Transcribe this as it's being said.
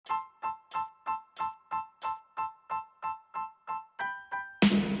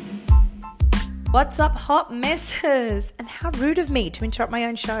What's up, hot messes? And how rude of me to interrupt my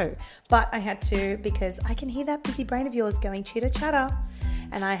own show. But I had to because I can hear that busy brain of yours going chitter chatter.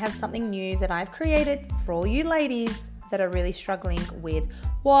 And I have something new that I've created for all you ladies that are really struggling with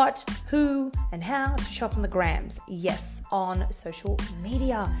what, who, and how to shop on the grams. Yes, on social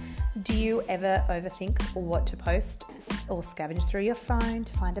media. Do you ever overthink what to post or scavenge through your phone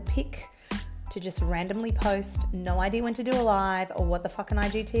to find a pic to just randomly post, no idea when to do a live or what the fucking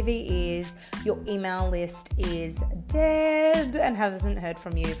IGTV is, your email list is dead and hasn't heard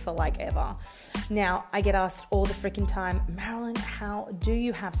from you for like ever. Now, I get asked all the freaking time, Marilyn, how do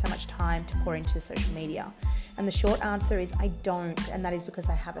you have so much time to pour into social media? And the short answer is I don't, and that is because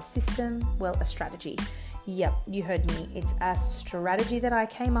I have a system, a strategy. Yep, you heard me. It's a strategy that I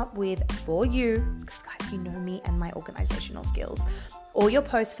came up with for you because guys, you know me and my organizational skills. All your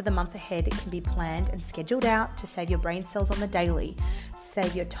posts for the month ahead can be planned and scheduled out to save your brain cells on the daily.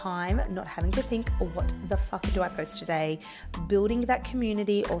 Save your time not having to think, what the fuck do I post today? Building that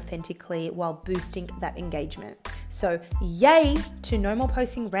community authentically while boosting that engagement. So yay to no more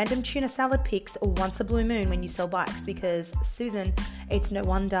posting random tuna salad pics once a blue moon when you sell bikes because Susan, it's no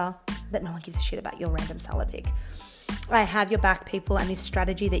wonder that no one gives a shit about your random salad pic. I have your back, people, and this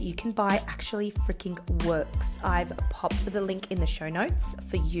strategy that you can buy actually freaking works. I've popped the link in the show notes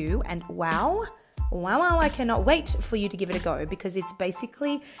for you, and wow, I cannot wait for you to give it a go because it's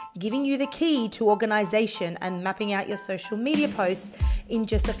basically giving you the key to organization and mapping out your social media posts in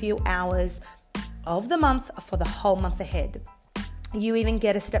just a few hours of the month for the whole month ahead. You even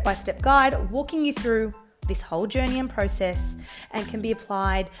get a step-by-step guide walking you through this whole journey and process and can be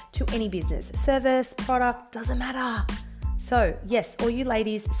applied to any business, service, product, doesn't matter. So yes, all you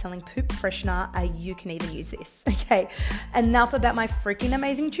ladies selling poop freshener, you can even use this. Okay, enough about my freaking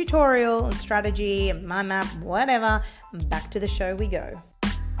amazing tutorial and strategy and my map, whatever. Back to the show we go.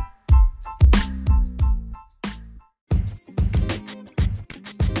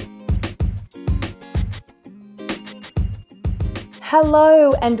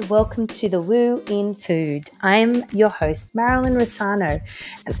 Hello and welcome to the Woo in Food. I'm your host, Marilyn Rossano,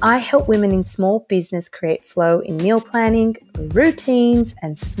 and I help women in small business create flow in meal planning, routines,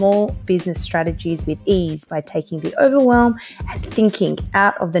 and small business strategies with ease by taking the overwhelm and thinking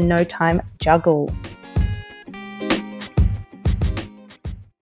out of the no time juggle.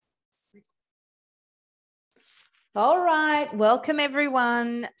 All right, welcome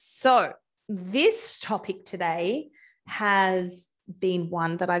everyone. So this topic today has been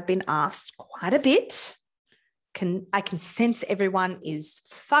one that I've been asked quite a bit. I can sense everyone is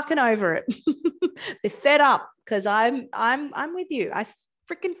fucking over it. They're fed up because I'm with you. I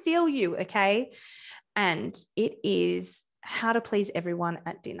freaking feel you, okay? And it is how to please everyone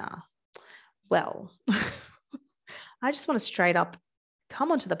at dinner. Well, I just want to straight up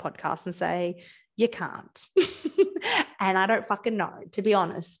come onto the podcast and say, you can't. And I don't fucking know, to be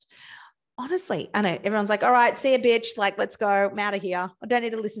honest. Honestly, I know everyone's like, all right, see ya, bitch. Like, let's go. I'm out of here. I don't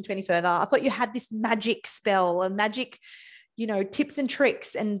need to listen to any further. I thought you had this magic spell, a magic, tips and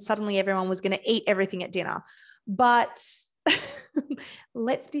tricks. And suddenly everyone was going to eat everything at dinner. But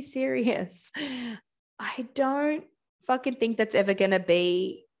let's be serious. I don't fucking think that's ever going to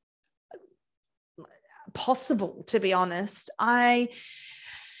be possible, to be honest.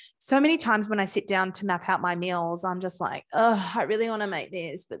 So many times when I sit down to map out my meals, I'm just like, oh, I really want to make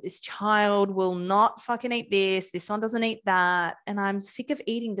this, but this child will not fucking eat this. This one doesn't eat that. And I'm sick of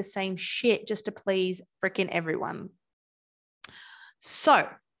eating the same shit just to please freaking everyone. So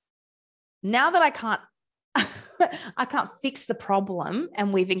now that I can't fix the problem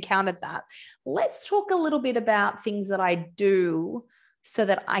and we've encountered that, let's talk a little bit about things that I do so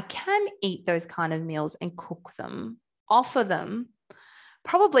that I can eat those kind of meals and cook them, offer them,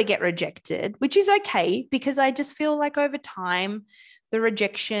 probably get rejected, which is okay because I just feel like over time, the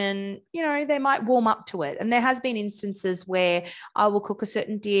rejection, they might warm up to it. And there has been instances where I will cook a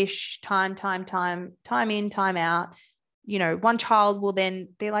certain dish, time in, time out. One child will then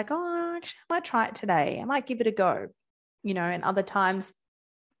be like, oh, actually, I might try it today. I might give it a go, and other times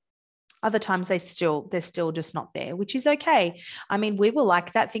they're still just not there, which is okay. I mean, we were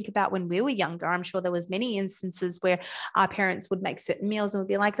like that. Think about when we were younger. I'm sure there was many instances where our parents would make certain meals and would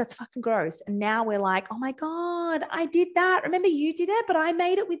be like, that's fucking gross. And now we're like, oh my God, I did that. Remember you did it, but I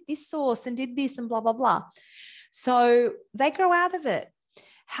made it with this sauce and did this and blah, blah, blah. So they grow out of it.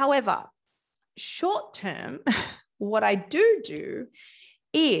 However, short term, what I do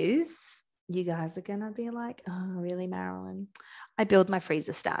is, you guys are going to be like, oh, really, Marilyn? I build my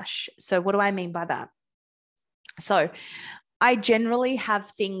freezer stash. So what do I mean by that? So I generally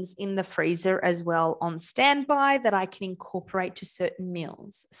have things in the freezer as well on standby that I can incorporate to certain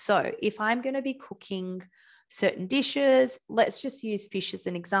meals. So if I'm going to be cooking certain dishes, let's just use fish as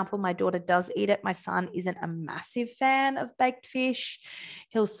an example. My daughter does eat it. My son isn't a massive fan of baked fish.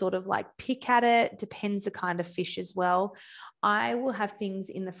 He'll sort of like pick at it, depends the kind of fish as well. I will have things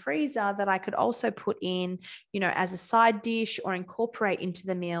in the freezer that I could also put in, as a side dish or incorporate into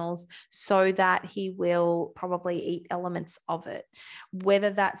the meals so that he will probably eat elements of it,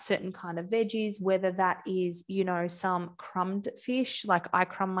 whether that's certain kind of veggies, whether that is, some crumbed fish. Like I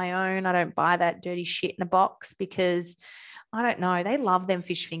crumb my own. I don't buy that dirty shit in a box because I don't know. They love them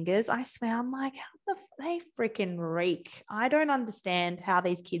fish fingers. I swear, I'm like, they freaking reek. I don't understand how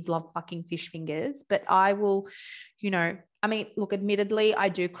these kids love fucking fish fingers, but I will, look, admittedly, I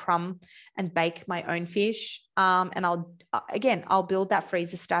do crumb and bake my own fish. And I'll build that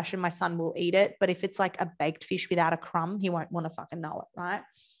freezer stash and my son will eat it. But if it's like a baked fish without a crumb, he won't want to fucking know it, right?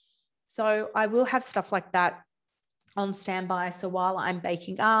 So I will have stuff like that on standby. So while I'm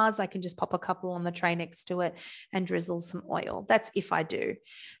baking ours, I can just pop a couple on the tray next to it and drizzle some oil. That's if I do.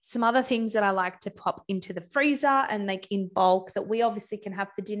 Some other things that I like to pop into the freezer and make in bulk that we obviously can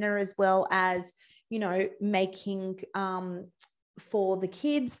have for dinner as well as, making for the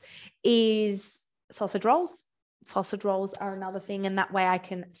kids is sausage rolls. Sausage rolls are another thing. And that way I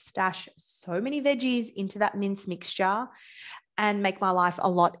can stash so many veggies into that mince mixture and make my life a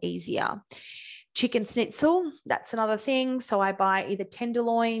lot easier. Chicken schnitzel, that's another thing. So I buy either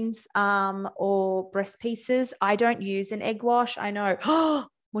tenderloins or breast pieces. I don't use an egg wash. I know.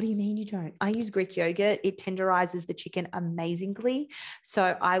 What do you mean you don't? I use Greek yogurt. It tenderizes the chicken amazingly.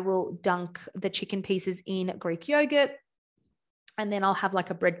 So I will dunk the chicken pieces in Greek yogurt. And then I'll have like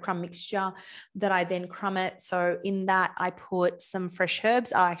a breadcrumb mixture that I then crumb it. So in that, I put some fresh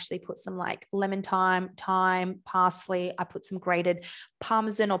herbs. I actually put some like lemon thyme, parsley. I put some grated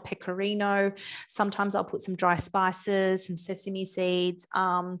Parmesan or pecorino. Sometimes I'll put some dry spices, some sesame seeds.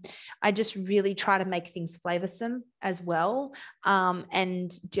 I just really try to make things flavorsome as well,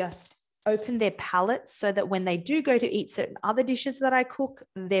 and just open their palates so that when they do go to eat certain other dishes that I cook,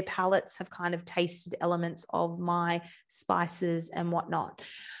 their palates have kind of tasted elements of my spices and whatnot.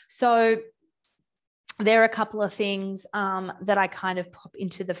 So there are a couple of things that I kind of pop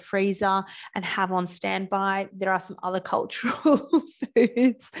into the freezer and have on standby. There are some other cultural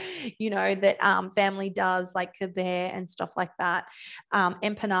foods, that family does, like kebab and stuff like that.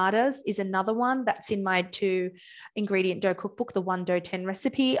 Empanadas is another one that's in my 2-ingredient dough cookbook, the 1 dough 10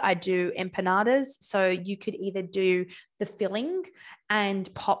 recipe. I do empanadas. So you could either do the filling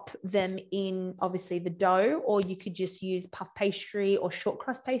and pop them in, obviously, the dough, or you could just use puff pastry or short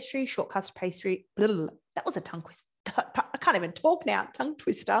crust pastry. That was a tongue twister. I can't even talk now. Tongue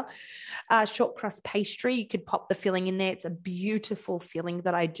twister. Short crust pastry. You could pop the filling in there. It's a beautiful filling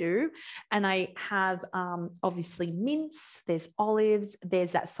that I do. And I have obviously mince. There's olives.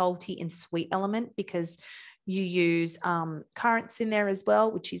 There's that salty and sweet element because you use currants in there as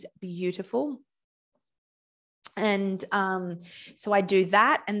well, which is beautiful. And so I do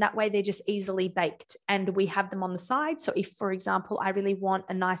that, and that way they're just easily baked and we have them on the side. So if, for example, I really want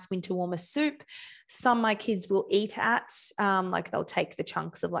a nice winter warmer soup, some my kids will eat at, like they'll take the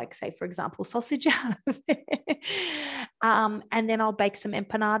chunks of, like, say, for example, sausage out of there. And then I'll bake some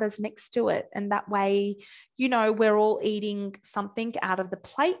empanadas next to it. And that way, we're all eating something out of the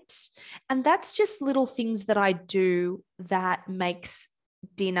plate. And that's just little things that I do that makes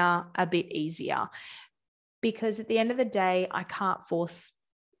dinner a bit easier. Because at the end of the day, I can't force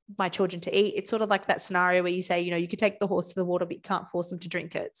my children to eat. It's sort of like that scenario where you say, you could take the horse to the water, but you can't force them to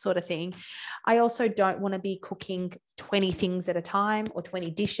drink it, sort of thing. I also don't want to be cooking 20 things at a time or 20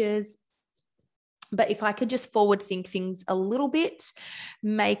 dishes. But if I could just forward think things a little bit,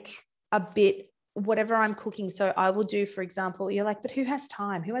 make a bit whatever I'm cooking. So I will do, for example, you're like, but who has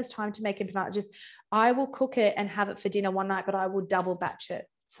time? Who has time to make it? I will cook it and have it for dinner one night, but I will double batch it.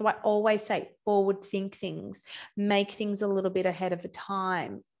 So I always say forward think things, make things a little bit ahead of a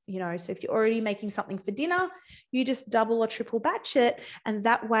time. So if you're already making something for dinner, you just double or triple batch it. And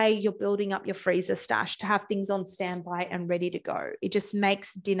that way you're building up your freezer stash to have things on standby and ready to go. It just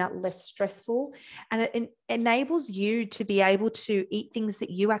makes dinner less stressful, and it enables you to be able to eat things that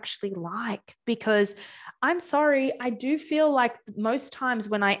you actually like. Because I'm sorry, I do feel like most times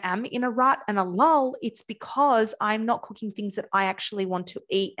when I am in a rut and a lull, it's because I'm not cooking things that I actually want to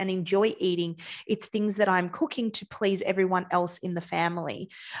eat and enjoy eating. It's things that I'm cooking to please everyone else in the family.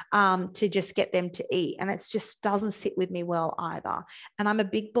 To just get them to eat. And it just doesn't sit with me well either. And I'm a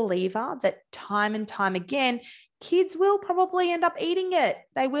big believer that time and time again, kids will probably end up eating it.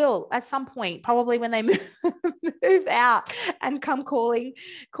 They will at some point, probably when they move out and come calling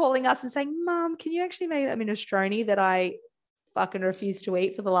us and saying, Mom, can you actually make that minestrone that I fucking refuse to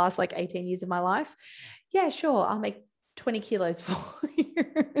eat for the last like 18 years of my life? Yeah, sure. I'll make 20 kilos for you.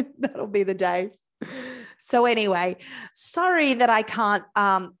 That'll be the day. So anyway, sorry that I can't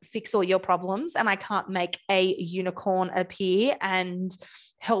fix all your problems and I can't make a unicorn appear and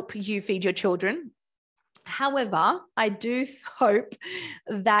help you feed your children. However, I do hope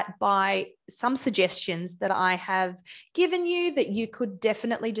that by some suggestions that I have given you, that you could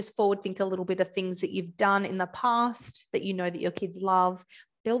definitely just forward think a little bit of things that you've done in the past that you know that your kids love.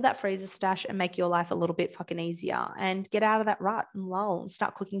 Build that freezer stash and make your life a little bit fucking easier and get out of that rut and lull and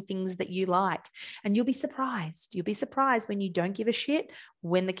start cooking things that you like. And you'll be surprised. You'll be surprised when you don't give a shit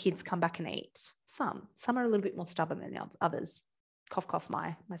when the kids come back and eat. Some are a little bit more stubborn than others. Cough, cough,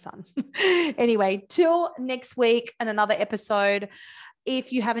 my son. Anyway, till next week and another episode.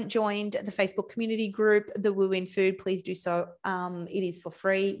 If you haven't joined the Facebook community group, The Woo in Food, please do so. It is for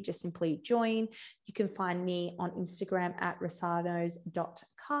free. Just simply join. You can find me on Instagram at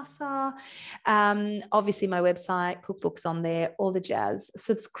rosanos.casa. Obviously, my website, cookbooks on there, all the jazz.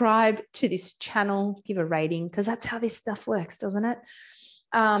 Subscribe to this channel. Give a rating because that's how this stuff works, doesn't it?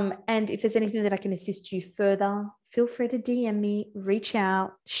 And if there's anything that I can assist you further, feel free to DM me, reach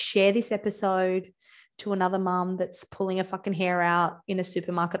out, share this episode to another mum that's pulling her fucking hair out in a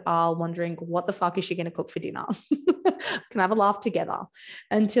supermarket aisle, wondering what the fuck is she going to cook for dinner? Can have a laugh together.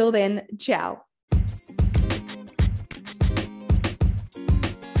 Until then, ciao.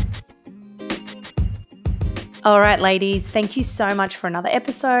 All right, ladies, thank you so much for another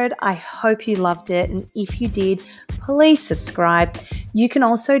episode. I hope you loved it. And if you did, please subscribe. You can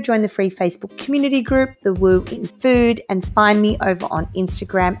also join the free Facebook community group, The Woo in Food, and find me over on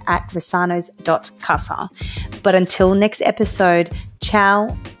Instagram at rosanos.casa. But until next episode,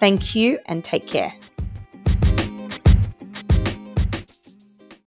 ciao, thank you, and take care.